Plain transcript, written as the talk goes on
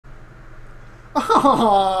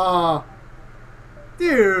Oh,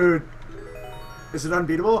 dude. Is it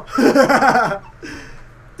unbeatable?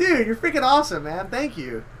 Dude, you're freaking awesome, man. Thank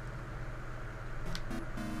you.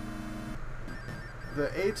 The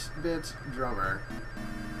 8-bit drummer.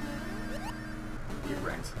 Get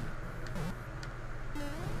wrecked.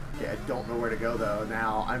 Okay, I don't know where to go, though,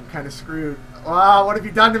 now. I'm kind of screwed. Wow, what have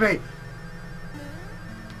you done to me?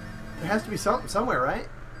 There has to be something somewhere, right?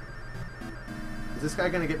 Is this guy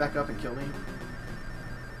going to get back up and kill me?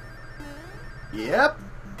 Yep.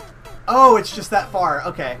 Oh, it's just that far.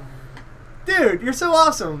 Okay. Dude, you're so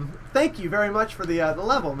awesome. Thank you very much for the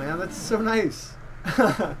level, man. That's so nice.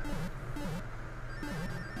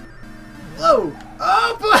 Whoa!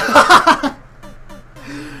 Oh!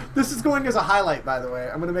 This is going as a highlight, by the way.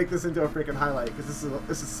 I'm gonna make this into a freaking highlight because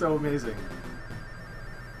this is so amazing.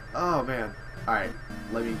 Oh man! All right,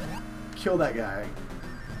 let me kill that guy.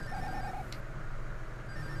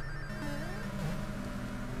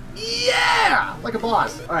 Yeah! Like a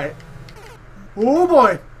boss. All right. Oh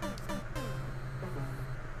boy!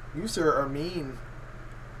 You sir are mean.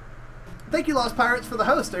 Thank you, Lost Pirates, for the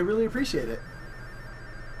host. I really appreciate it.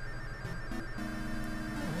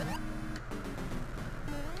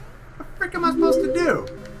 What the frick am I supposed to do?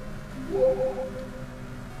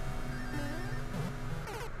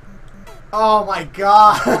 Oh my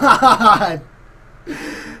god!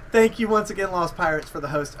 Thank you once again, Lost Pirates, for the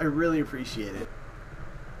host. I really appreciate it.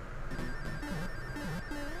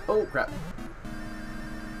 Oh crap.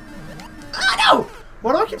 Ah no!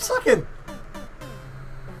 Why do I keep sucking?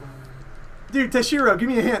 Dude, Tashiro, give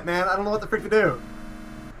me a hint, man. I don't know what the frick to do.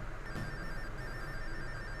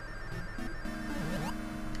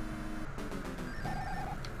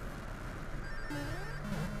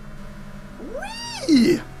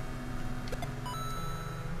 Whee!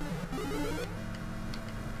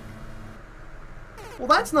 Well,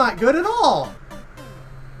 that's not good at all.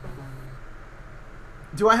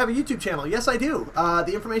 Do I have a YouTube channel? Yes, I do.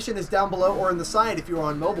 The information is down below or in the side if you're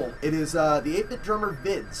on mobile. It is the 8-Bit Drummer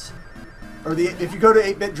Vids. Or if you go to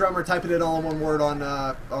 8-Bit Drummer, type it in all in one word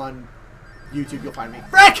on YouTube, you'll find me.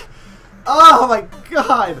 Frick! Oh my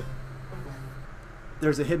god!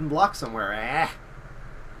 There's a hidden block somewhere. Eh.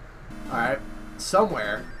 Alright.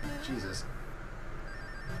 Somewhere. Jesus.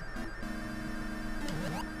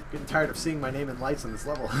 Getting tired of seeing my name in lights on this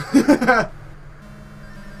level.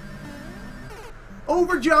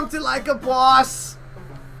 Overjumped it like a boss!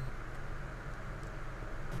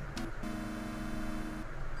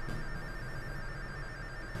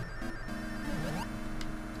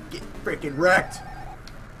 Get freaking wrecked!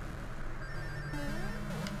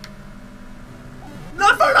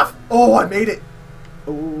 Not far enough! Oh, I made it!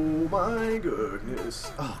 Oh my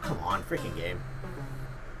goodness. Oh, come on, freaking game.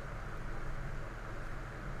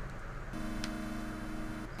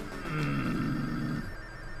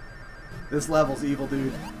 This level's evil,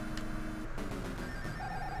 dude.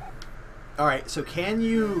 Alright, so can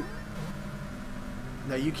you...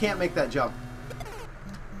 No, you can't make that jump.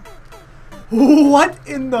 What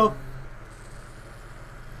in the...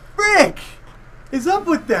 frick is up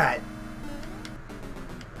with that?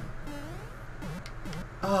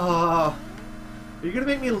 Are you gonna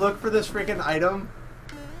make me look for this freaking item?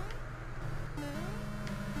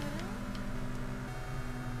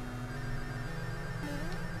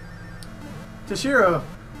 Tashiro,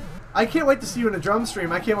 I can't wait to see you in a drum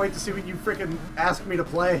stream. I can't wait to see what you freaking ask me to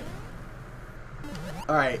play.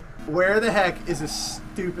 Alright, where the heck is this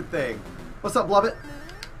stupid thing? What's up, Blubbit?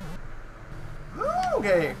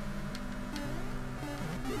 Okay.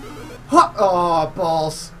 Huh. Oh,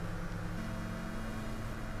 balls.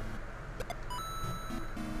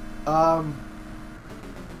 Oh,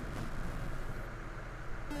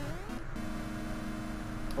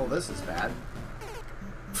 this is bad.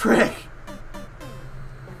 Frick.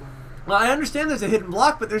 Well, I understand there's a hidden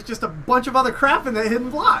block, but there's just a bunch of other crap in that hidden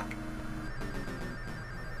block.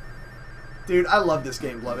 Dude, I love this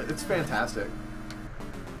game, love it. It's fantastic.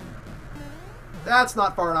 That's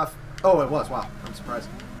not far enough. Oh, it was. Wow. I'm surprised.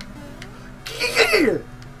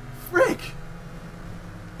 Frick.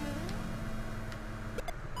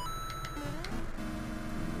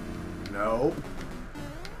 Nope.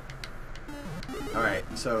 Alright,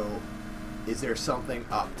 so is there something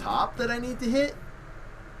up top that I need to hit?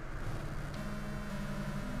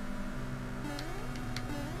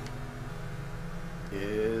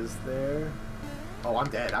 Is there? Oh, I'm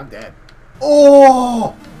dead. I'm dead.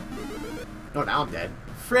 Oh! No, now I'm dead.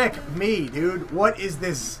 Frick me, dude. What is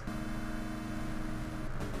this?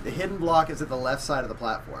 The hidden block is at the left side of the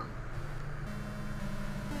platform.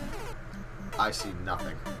 I see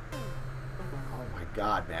nothing. Oh my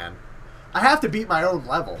god, man. I have to beat my own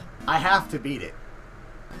level. I have to beat it.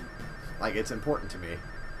 Like, it's important to me.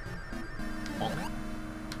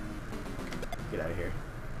 Get out of here.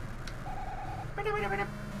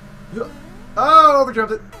 Oh,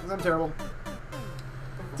 overjumped it. I'm terrible.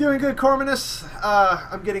 Doing good, Cormanus.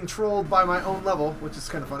 I'm getting trolled by my own level, which is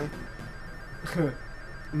kind of funny.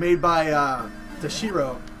 Made by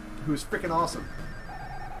Tashiro, who's freaking awesome.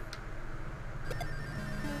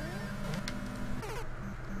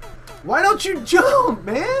 Why don't you jump,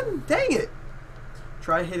 man? Dang it.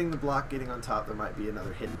 Try hitting the block, getting on top. There might be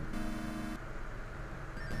another hidden.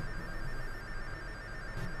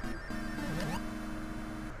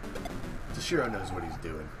 Tashiro knows what he's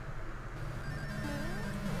doing.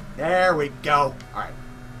 There we go. Alright.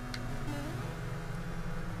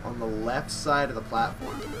 On the left side of the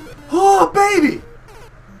platform. Oh, baby!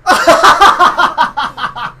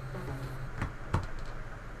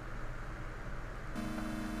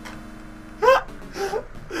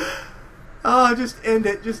 Oh, just end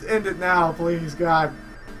it. Just end it now, please, God.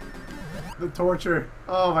 The torture.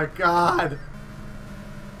 Oh, my God.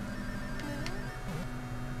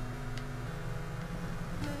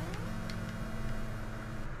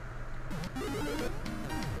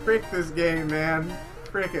 Frick this game, man.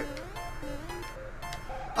 Frick it.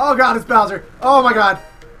 Oh, God, it's Bowser. Oh, my God.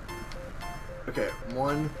 Okay,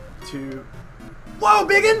 1, 2. Whoa,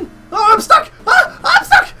 biggin! Oh, I'm stuck! Ah, I'm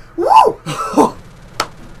stuck! Woo!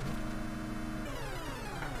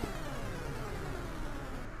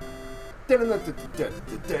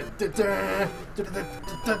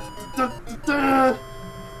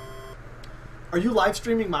 Are you live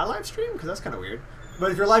streaming my live stream? Because that's kind of weird.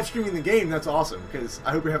 But if you're live streaming the game, that's awesome. Because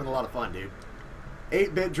I hope you're having a lot of fun, dude.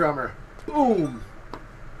 8-bit drummer. Boom.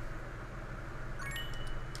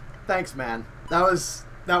 Thanks, man. That was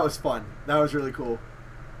fun. That was really cool.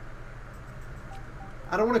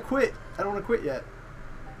 I don't want to quit. I don't want to quit yet.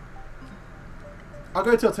 I'll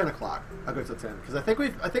go till 10 o'clock. I'll go till 10 because I think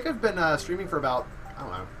I've been streaming for about, I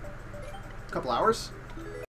don't know, a couple hours.